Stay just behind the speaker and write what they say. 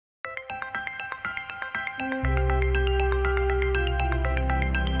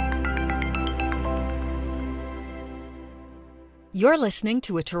You're listening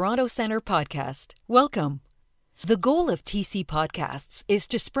to a Toronto Centre podcast. Welcome. The goal of TC Podcasts is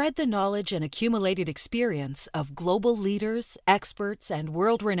to spread the knowledge and accumulated experience of global leaders, experts, and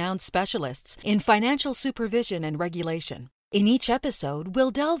world-renowned specialists in financial supervision and regulation. In each episode, we'll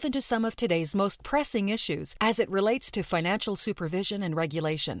delve into some of today's most pressing issues as it relates to financial supervision and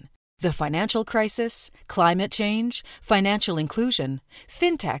regulation. The financial crisis, climate change, financial inclusion,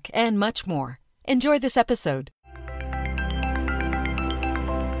 fintech, and much more. Enjoy this episode.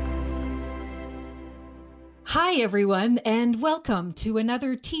 Hi, everyone, and welcome to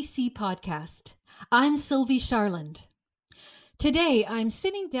another TC podcast. I'm Sylvie Charland. Today, I'm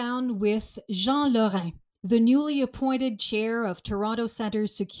sitting down with Jean Lorrain, the newly appointed chair of Toronto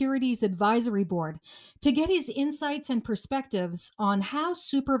Centre's Securities Advisory Board, to get his insights and perspectives on how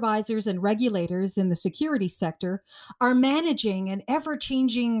supervisors and regulators in the securities sector are managing an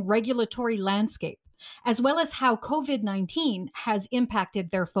ever-changing regulatory landscape, as well as how COVID-19 has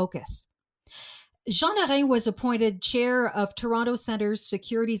impacted their focus. Jean Lorrain was appointed chair of Toronto Centre's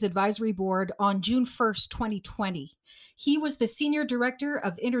Securities Advisory Board on June 1st, 2020. He was the Senior Director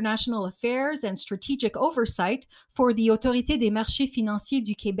of International Affairs and Strategic Oversight for the Autorité des marchés financiers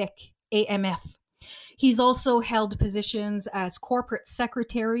du Québec, AMF. He's also held positions as Corporate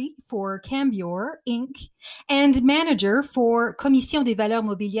Secretary for Cambior, Inc., and Manager for Commission des valeurs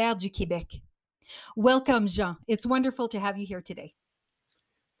mobilières du Québec. Welcome, Jean. It's wonderful to have you here today.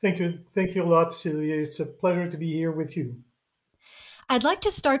 Thank you. Thank you a lot, Sylvia. It's a pleasure to be here with you. I'd like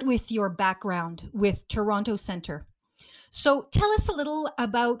to start with your background with Toronto Centre. So tell us a little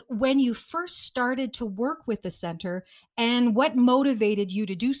about when you first started to work with the Centre and what motivated you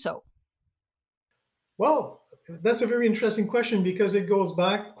to do so. Well, that's a very interesting question because it goes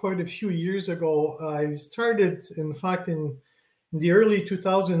back quite a few years ago. I started, in fact, in the early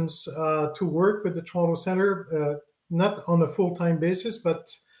 2000s to work with the Toronto Centre, not on a full-time basis, but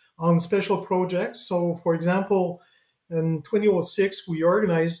on special projects. So, for example, in 2006, we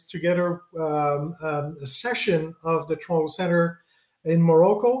organized together a session of the Toronto Centre in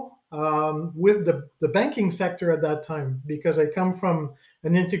Morocco with the banking sector at that time, because I come from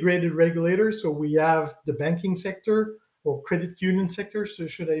an integrated regulator. So we have the banking sector or credit union sector. So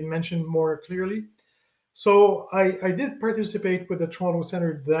should I mention more clearly? So I did participate with the Toronto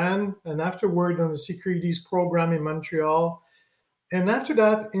Centre then and afterward on the securities program in Montreal. And after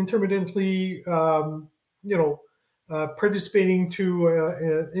that, intermittently, participating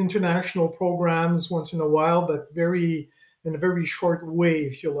to international programs once in a while, but in a very short way,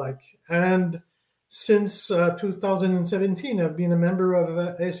 if you like. And since 2017, I've been a member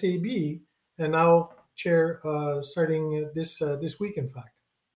of SAB and now chair starting this week, in fact.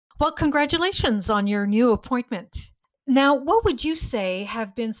 Well, congratulations on your new appointment. Now, what would you say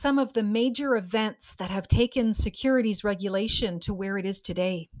have been some of the major events that have taken securities regulation to where it is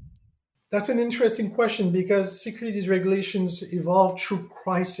today? That's an interesting question because securities regulations evolved through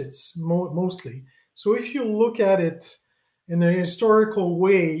crisis mostly. So if you look at it in a historical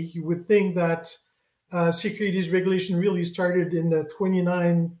way, you would think that securities regulation really started in the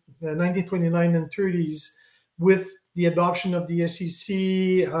 1929 and 30s with the adoption of the SEC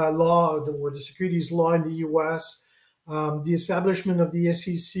law, or the securities law in the US, the establishment of the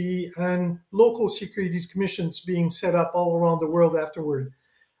SEC, and local securities commissions being set up all around the world afterward.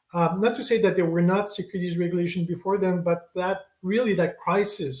 Not to say that there were not securities regulation before them, but that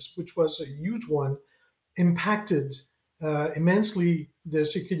crisis, which was a huge one, impacted immensely the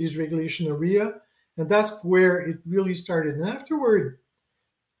securities regulation area. And that's where it really started. And afterward,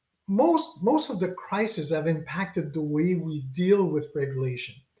 most of the crises have impacted the way we deal with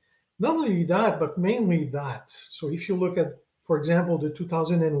regulation. Not only that, but mainly that. So if you look at, for example, the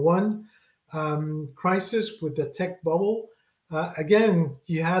 2001 crisis with the tech bubble, again,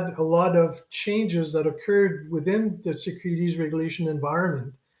 you had a lot of changes that occurred within the securities regulation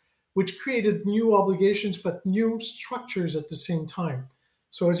environment, which created new obligations, but new structures at the same time.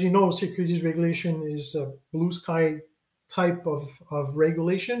 So as you know, securities regulation is a blue sky type of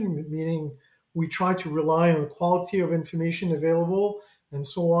regulation, meaning we try to rely on the quality of information available and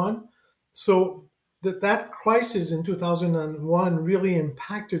so on. So that crisis in 2001 really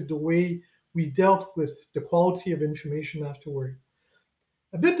impacted the way we dealt with the quality of information afterward.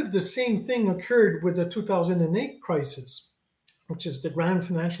 A bit of the same thing occurred with the 2008 crisis, which is the grand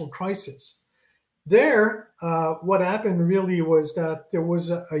financial crisis. There, what happened really was that there was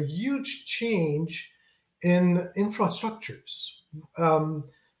a huge change in infrastructures.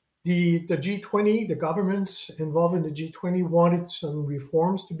 The G20, the governments involved in the G20 wanted some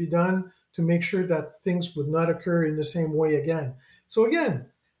reforms to be done to make sure that things would not occur in the same way again. So again,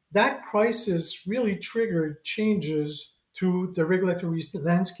 that crisis really triggered changes to the regulatory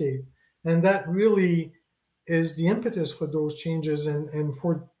landscape. And that really is the impetus for those changes and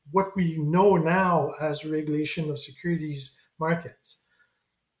for what we know now as regulation of securities markets.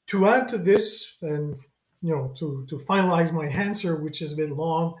 To add to this, and to finalize my answer, which is a bit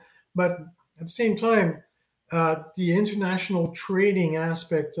long, but at the same time, the international trading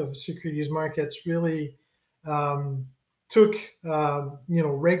aspect of securities markets really took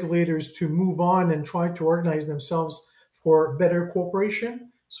regulators to move on and try to organize themselves for better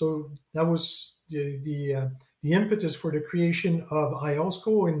cooperation. So that was the impetus for the creation of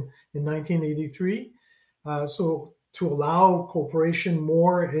IOSCO in 1983. So to allow cooperation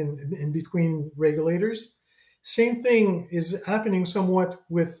more in between regulators. Same thing is happening somewhat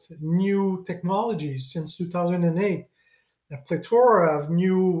with new technologies since 2008. A plethora of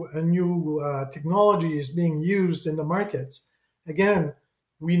new technologies being used in the markets. Again,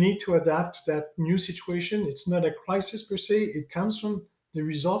 we need to adapt to that new situation. It's not a crisis per se. It comes from the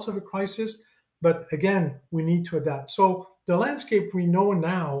results of a crisis. But again, we need to adapt. So the landscape we know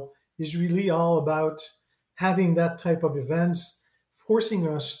now is really all about having that type of events forcing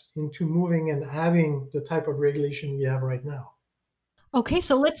us into moving and having the type of regulation we have right now. Okay,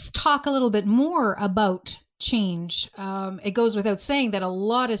 so let's talk a little bit more about change. It goes without saying that a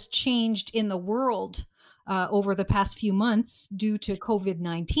lot has changed in the world over the past few months due to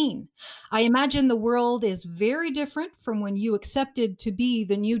COVID-19. I imagine the world is very different from when you accepted to be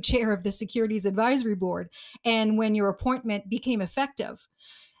the new chair of the Securities Advisory Board and when your appointment became effective.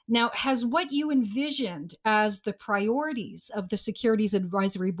 Now, has what you envisioned as the priorities of the Securities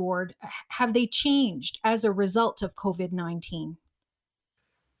Advisory Board, have they changed as a result of COVID-19?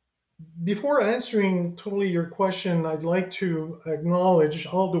 Before answering totally your question, I'd like to acknowledge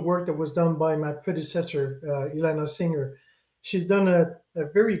all the work that was done by my predecessor, Ilana Singer. She's done a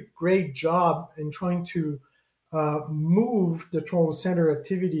very great job in trying to move the Toronto Centre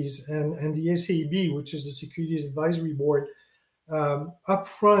activities and the SAB, which is the Securities Advisory Board, up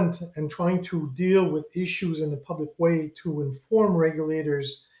front and trying to deal with issues in a public way to inform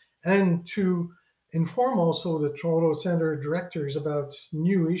regulators and to inform also the Toronto Centre directors about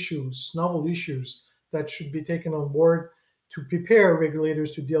new issues, novel issues that should be taken on board to prepare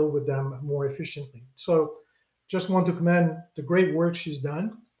regulators to deal with them more efficiently. So just want to commend the great work she's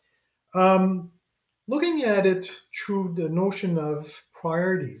done. Looking at it through the notion of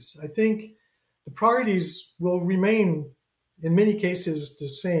priorities, I think the priorities will remain in many cases the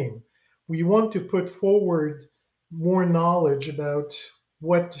same. We want to put forward more knowledge about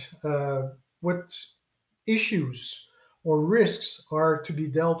what issues or risks are to be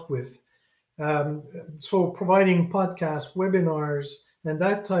dealt with. So providing podcasts, webinars, and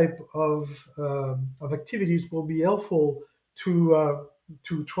that type of activities will be helpful to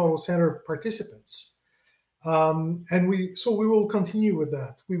Toronto Centre participants. And we will continue with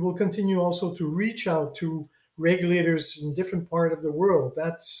that. We will continue also to reach out to regulators in different part of the world.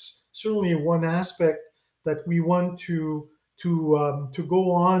 That's certainly one aspect that we want to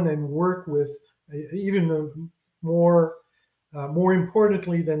go on and work with, even more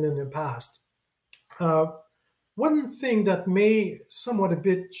importantly than in the past. One thing that may somewhat a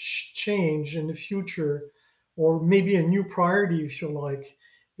bit change in the future, or maybe a new priority, if you like,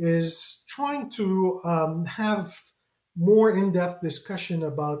 is trying to have more in-depth discussion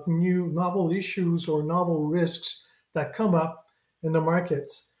about new novel issues or novel risks that come up in the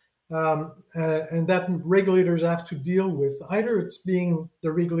markets, and that regulators have to deal with. Either it's being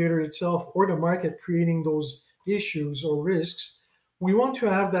the regulator itself or the market creating those issues or risks. We want to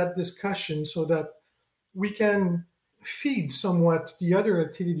have that discussion so that we can feed somewhat the other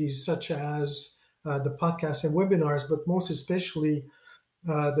activities such as the podcasts and webinars, but most especially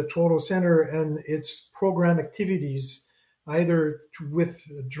the Toronto Centre and its program activities, either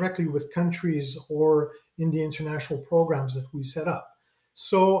directly with countries or in the international programs that we set up.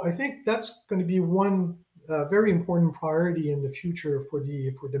 So I think that's going to be one very important priority in the future for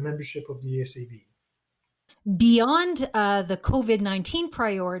the membership of the SAB. Beyond the COVID-19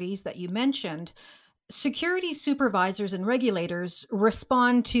 priorities that you mentioned, securities supervisors and regulators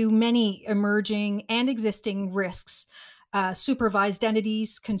respond to many emerging and existing risks supervised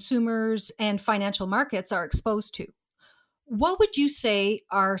entities, consumers, and financial markets are exposed to. What would you say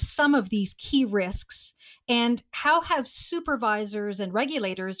are some of these key risks, and how have supervisors and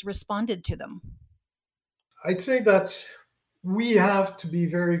regulators responded to them? I'd say that we have to be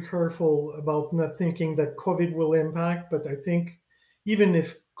very careful about not thinking that COVID will impact, but I think even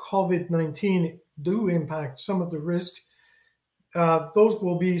if COVID-19 do impact some of the risk, those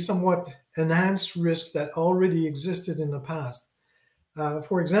will be somewhat enhanced risk that already existed in the past.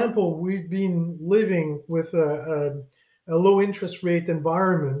 For example, we've been living with a low interest rate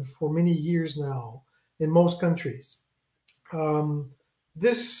environment for many years now in most countries.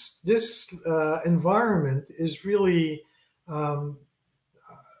 This environment is really um,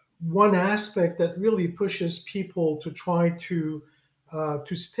 one aspect that really pushes people to try to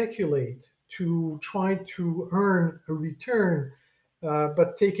speculate, to try to earn a return,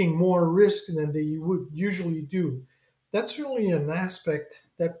 but taking more risk than they would usually do. That's really an aspect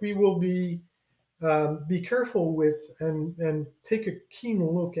that we will be careful with and take a keen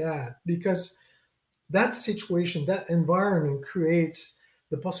look at, because that situation, that environment creates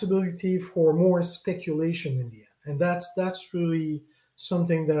the possibility for more speculation in the end. And that's really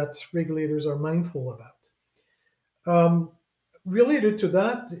something that regulators are mindful about. Um, Related to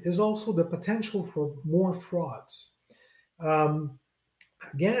that is also the potential for more frauds. Um,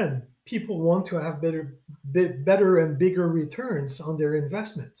 Again, people want to have better and bigger returns on their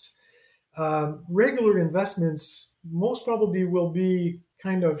investments. Regular investments most probably will be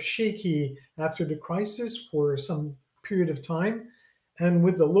kind of shaky after the crisis for some period of time, and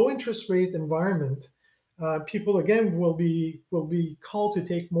with the low interest rate environment, people again will be called to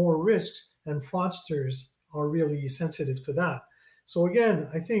take more risks, and fraudsters are really sensitive to that. So again,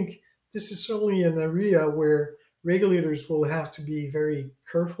 I think this is certainly an area where regulators will have to be very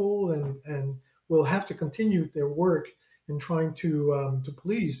careful and will have to continue their work in trying to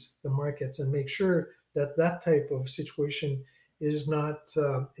police the markets and make sure that that type of situation is not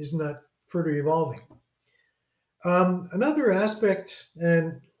further evolving. Another aspect,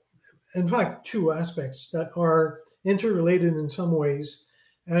 and in fact, two aspects that are interrelated in some ways,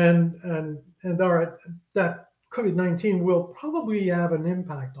 and are that COVID-19 will probably have an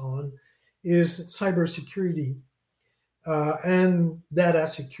impact on, is cybersecurity and data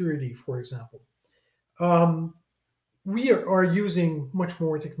security, for example. Um, we are using much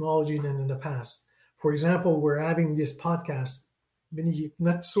more technology than in the past. For example, we're having this podcast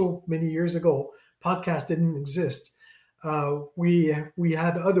not so many years ago. Podcast didn't exist. We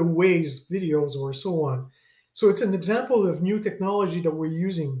had other ways, videos or so on. So it's an example of new technology that we're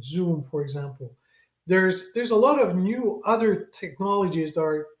using. Zoom, for example. There's a lot of new other technologies that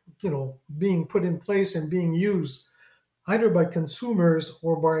are being put in place and being used either by consumers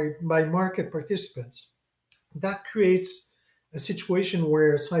or by market participants. That creates a situation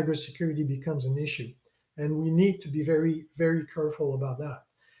where cybersecurity becomes an issue, and we need to be very, very careful about that.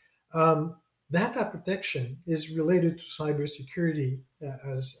 Um, Data protection is related to cybersecurity,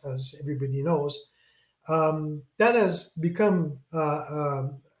 as everybody knows. That has become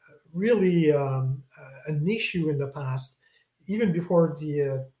really an issue in the past, even before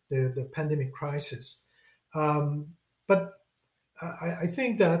the pandemic crisis. Um, but I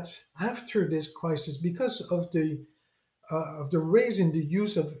think that after this crisis, because of the raise in the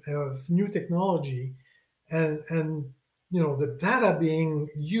use of new technology, and the data being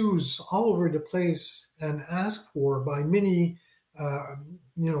used all over the place and asked for by many uh,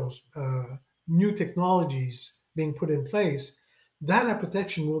 you know new technologies being put in place, data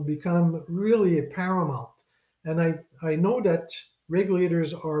protection will become really paramount. And I know that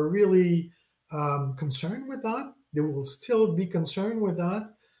regulators are really concerned with that. They will still be concerned with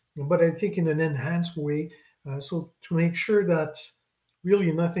that, but I think in an enhanced way. So to make sure that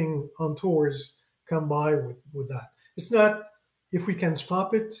really nothing untowards come by with that. It's not if we can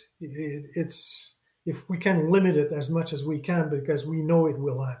stop it, it's if we can limit it as much as we can, because we know it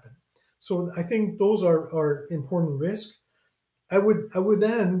will happen. So I think those are important risks. I would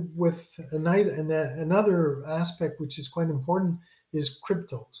end with another aspect which is quite important, is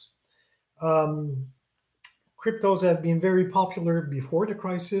cryptos. Um, Cryptos have been very popular before the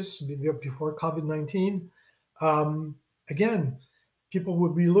crisis, before COVID-19. Um, Again, people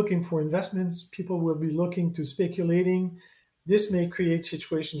will be looking for investments, people will be looking to speculating. This may create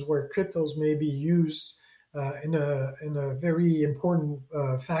situations where cryptos may be used in a very important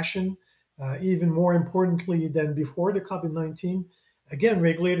fashion, even more importantly than before the COVID-19. Again,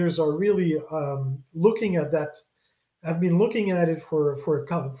 regulators are really looking at that. I've been looking at it for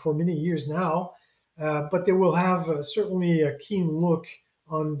many years now, but they will have certainly a keen look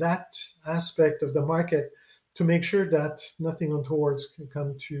on that aspect of the market to make sure that nothing untoward can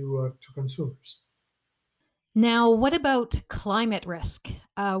come to consumers. Now, what about climate risk?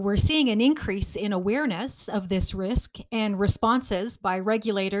 We're seeing an increase in awareness of this risk and responses by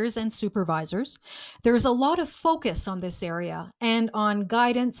regulators and supervisors. There's a lot of focus on this area and on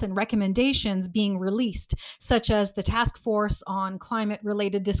guidance and recommendations being released, such as the Task Force on Climate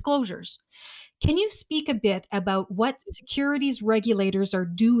Related Disclosures. Can you speak a bit about what securities regulators are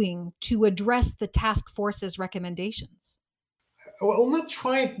doing to address the task force's recommendations? I'll not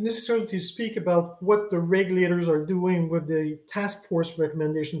try necessarily to speak about what the regulators are doing with the task force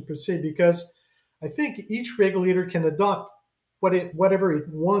recommendation per se, because I think each regulator can adopt whatever it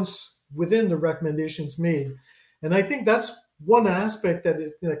wants within the recommendations made. And I think that's one aspect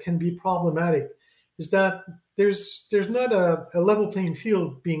that can be problematic, is that there's not a level playing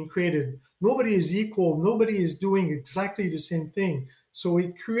field being created. Nobody is equal. Nobody is doing exactly the same thing. So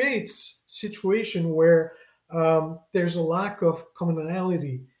it creates situation where there's a lack of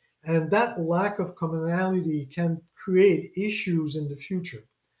commonality, and that lack of commonality can create issues in the future.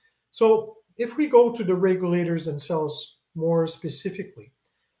 So, if we go to the regulators themselves more specifically,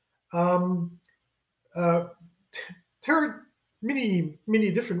 um, uh, there are many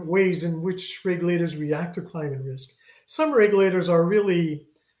different ways in which regulators react to climate risk. Some regulators are really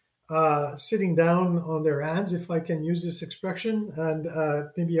sitting down on their hands, if I can use this expression, and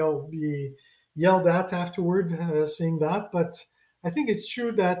maybe I'll be yelled at afterward saying that. But I think it's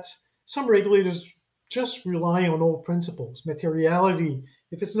true that some regulators just rely on old principles, materiality.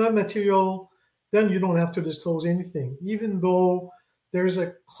 If it's not material, then you don't have to disclose anything, even though there's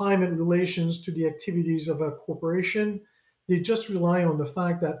a climate relations to the activities of a corporation. They just rely on the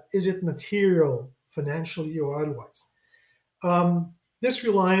fact that is it material financially or otherwise. This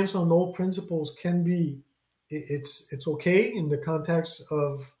reliance on old principles can be it's okay in the context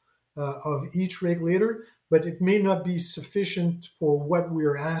of each regulator, but it may not be sufficient for what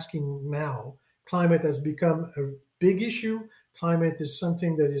we're asking now. Climate has become a big issue. Climate is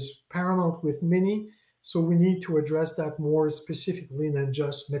something that is paramount with many, so we need to address that more specifically than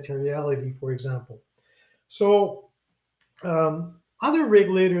just materiality, for example. So other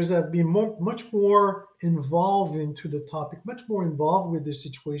regulators have been much more involved into the topic, much more involved with the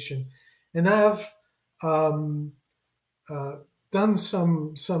situation, and have um, uh, done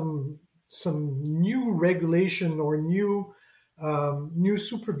some new regulation or new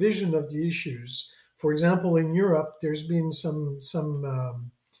supervision of the issues. For example, in Europe, there's been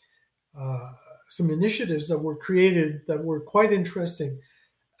uh, some initiatives that were created that were quite interesting.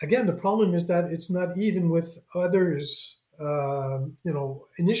 Again, the problem is that it's not even with others,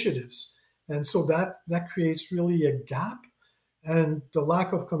 initiatives, and so that creates really a gap, and the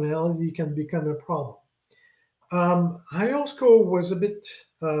lack of commonality can become a problem. IOSCO was a bit,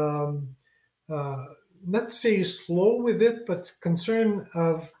 uh, not to say slow with it, but concerned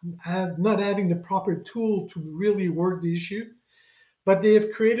of not having the proper tool to really work the issue. But they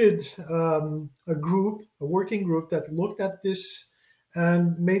have created a working group that looked at this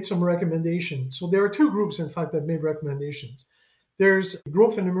and made some recommendations. So there are two groups, in fact, that made recommendations. There's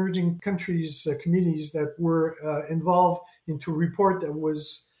growth and emerging countries committees that were involved into a report that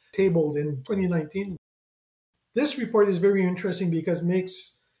was tabled in 2019. This report is very interesting because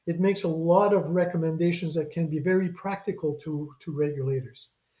it makes a lot of recommendations that can be very practical to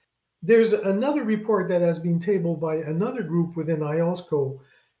regulators. There's another report that has been tabled by another group within IOSCO,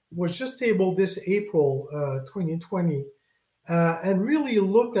 was just tabled this April 2020, and really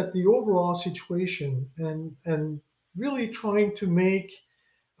looked at the overall situation and really trying to make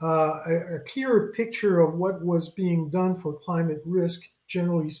a clearer picture of what was being done for climate risk,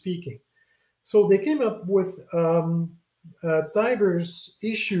 generally speaking. So they came up with diverse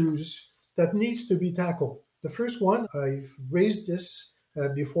issues that needs to be tackled. The first one, I've raised this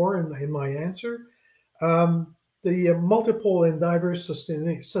before in my answer, the multiple and diverse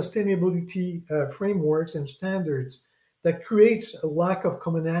sustainability frameworks and standards that creates a lack of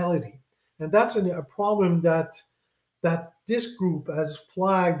commonality. And that's a problem that this group has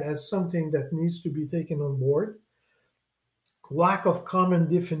flagged as something that needs to be taken on board. Lack of common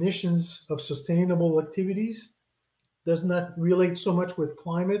definitions of sustainable activities does not relate so much with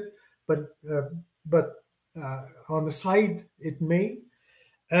climate, but on the side it may,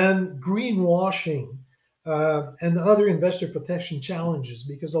 and greenwashing and other investor protection challenges,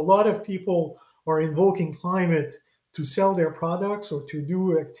 because a lot of people are invoking climate to sell their products or to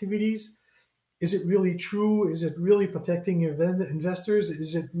do activities. Is it really true? Is it really protecting investors?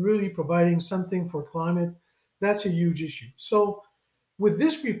 Is it really providing something for climate? That's a huge issue. So with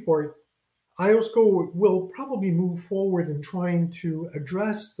this report, IOSCO will probably move forward in trying to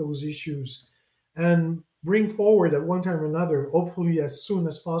address those issues and bring forward at one time or another, hopefully as soon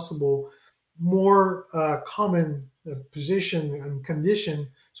as possible, more common position and condition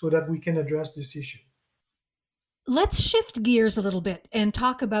so that we can address this issue. Let's shift gears a little bit and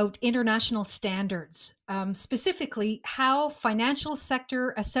talk about international standards, specifically how Financial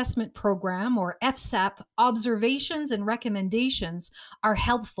Sector Assessment Program, or FSAP, observations and recommendations are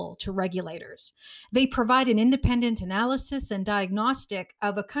helpful to regulators. They provide an independent analysis and diagnostic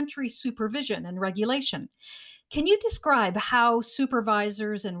of a country's supervision and regulation. Can you describe how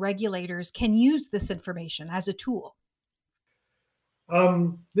supervisors and regulators can use this information as a tool?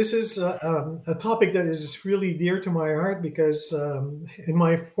 This is a topic that is really dear to my heart because in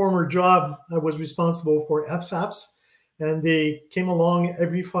my former job, I was responsible for FSAPs, and they came along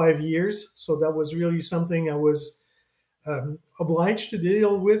every 5 years. So that was really something I was obliged to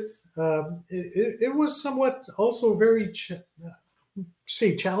deal with. It was somewhat also very,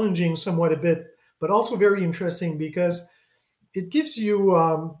 challenging somewhat a bit, but also very interesting because it gives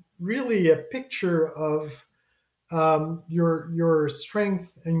you really a picture of your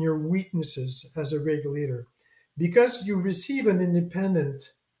strength and your weaknesses as a regulator, because you receive an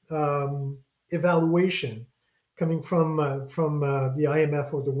independent evaluation coming from the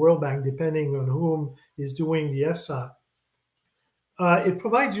IMF or the World Bank, depending on whom is doing the FSAP. It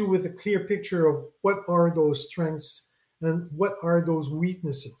provides you with a clear picture of what are those strengths and what are those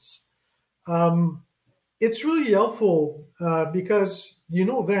weaknesses. It's really helpful because you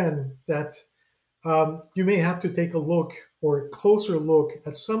know then that you may have to take a look or a closer look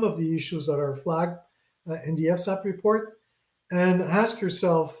at some of the issues that are flagged in the FSAP report and ask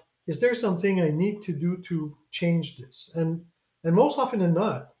yourself, is there something I need to do to change this? And most often than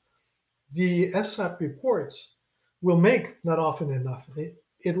not, the FSAP reports will make, not often enough,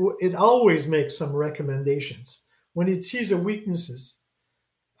 it always makes some recommendations. When it sees the weaknesses,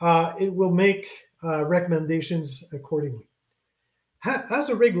 it will make recommendations accordingly. As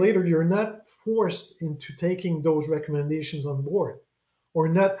a regulator, you're not forced into taking those recommendations on board, or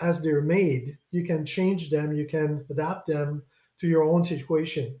not as they're made. You can change them, you can adapt them to your own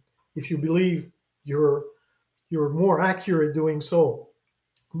situation if you believe you're more accurate doing so.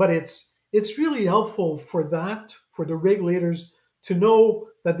 But it's really helpful for the regulators to know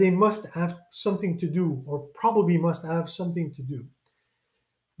that they must have something to do, or probably must have something to do.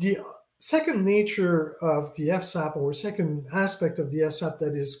 The second nature of the FSAP, or second aspect of the FSAP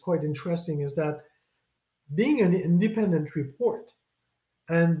that is quite interesting, is that being an independent report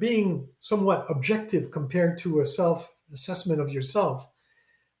and being somewhat objective compared to a self-assessment of yourself,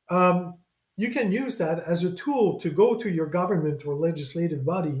 you can use that as a tool to go to your government or legislative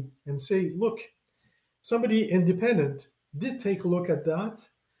body and say, look, somebody independent did take a look at that,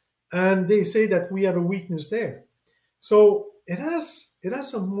 and they say that we have a weakness there. So it has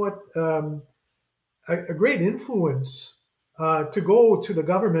somewhat a great influence to go to the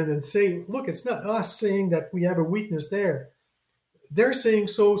government and say, look, it's not us saying that we have a weakness there. They're saying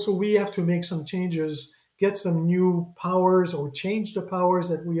so we have to make some changes, get some new powers, or change the powers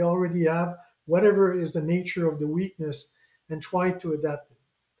that we already have, whatever is the nature of the weakness, and try to adapt it.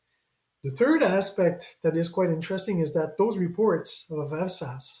 The third aspect that is quite interesting is that those reports of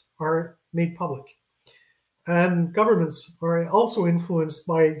FSAPs are made public. And governments are also influenced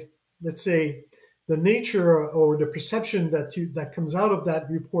by, let's say, the nature or the perception that comes out of that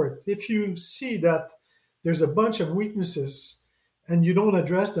report. If you see that there's a bunch of weaknesses and you don't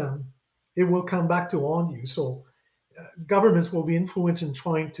address them, it will come back to haunt you. So governments will be influenced in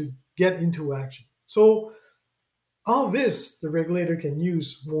trying to get into action. So all this the regulator can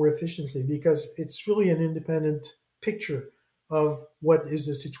use more efficiently because it's really an independent picture of what is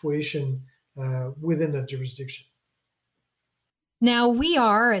the situation within a jurisdiction. Now, we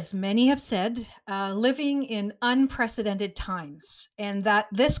are, as many have said, living in unprecedented times, and that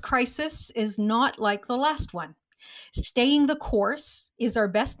this crisis is not like the last one. Staying the course is our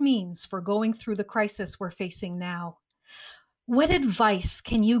best means for going through the crisis we're facing now. What advice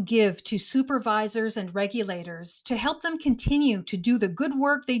can you give to supervisors and regulators to help them continue to do the good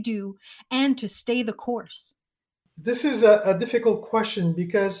work they do and to stay the course? This is a difficult question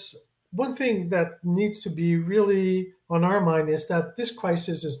because one thing that needs to be really on our mind is that this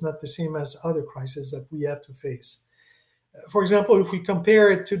crisis is not the same as other crises that we have to face. For example, if we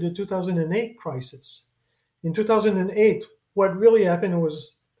compare it to the 2008 crisis, in 2008, what really happened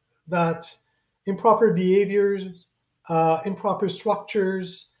was that improper behaviors, improper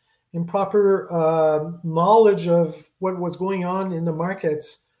structures, improper knowledge of what was going on in the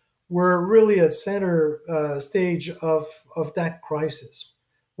markets were really at center stage of that crisis.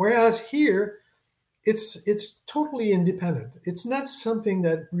 Whereas here, it's totally independent. It's not something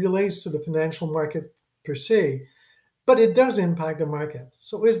that relates to the financial market per se, but it does impact the market.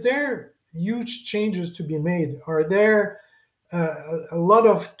 So is there huge changes to be made? Are there a lot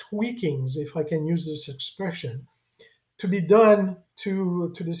of tweakings, if I can use this expression, to be done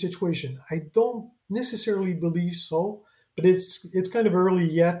to the situation? I don't necessarily believe so, but it's kind of early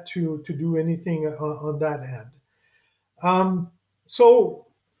yet to do anything on that end. So,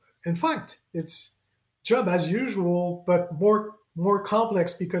 in fact, it's job as usual, but more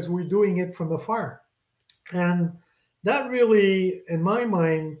complex because we're doing it from afar, and that really, in my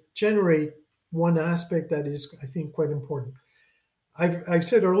mind, generate one aspect that is, I think, quite important. I've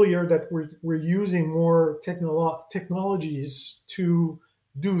said earlier that we're using more technologies to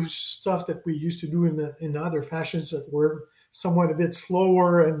do stuff that we used to do in other fashions that were somewhat a bit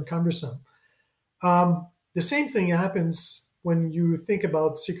slower and cumbersome. The same thing happens when you think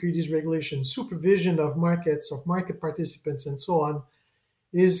about securities regulation. Supervision of markets, of market participants, and so on,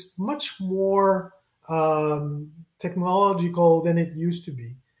 is much more technological than it used to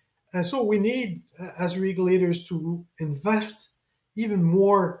be. And so we need, as regulators, to invest even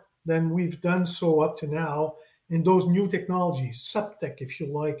more than we've done so up to now in those new technologies, subtech, if you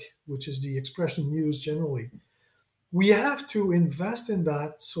like, which is the expression used generally. We have to invest in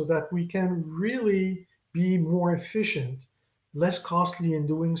that so that we can really be more efficient, less costly in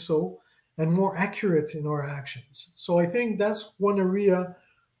doing so, and more accurate in our actions. So I think that's one area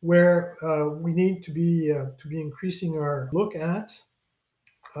where we need to be increasing our look at.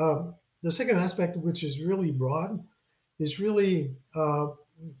 The second aspect, which is really broad, is really a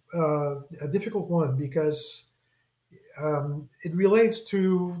difficult one because it relates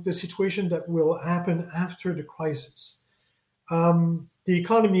to the situation that will happen after the crisis. The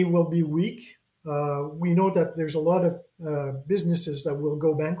economy will be weak. We know that there's a lot of businesses that will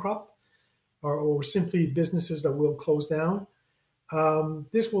go bankrupt or simply businesses that will close down.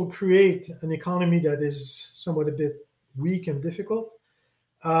 This will create an economy that is somewhat a bit weak and difficult.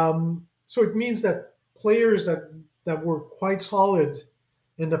 So it means that players that were quite solid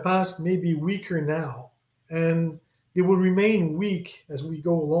in the past may be weaker now, and they will remain weak as we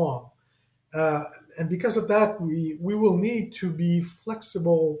go along. And because of that, we will need to be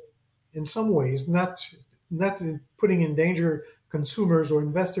flexible in some ways, not putting in danger consumers or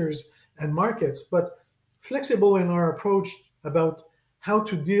investors and markets, but flexible in our approach about how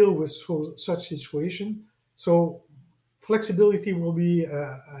to deal with such situation. So flexibility will be,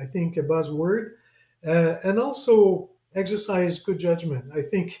 I think, a buzzword, and also exercise good judgment. I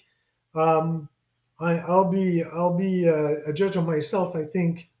think I'll be a judge of myself. I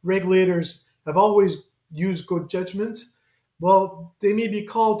think regulators have always used good judgments. Well, they may be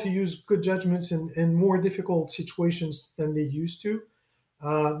called to use good judgments in more difficult situations than they used to.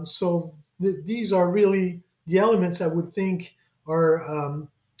 So these are really the elements I would think are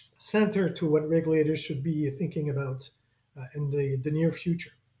center to what regulators should be thinking about in the near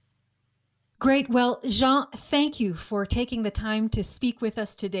future. Great. Well, Jean, thank you for taking the time to speak with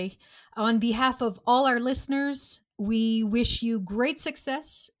us today. On behalf of all our listeners, we wish you great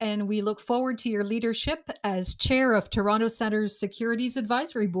success and we look forward to your leadership as chair of Toronto Centre's Securities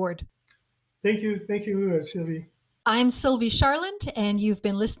Advisory Board. Thank you, Sylvie. I'm Sylvie Charland, and you've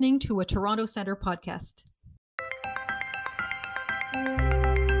been listening to a Toronto Centre podcast.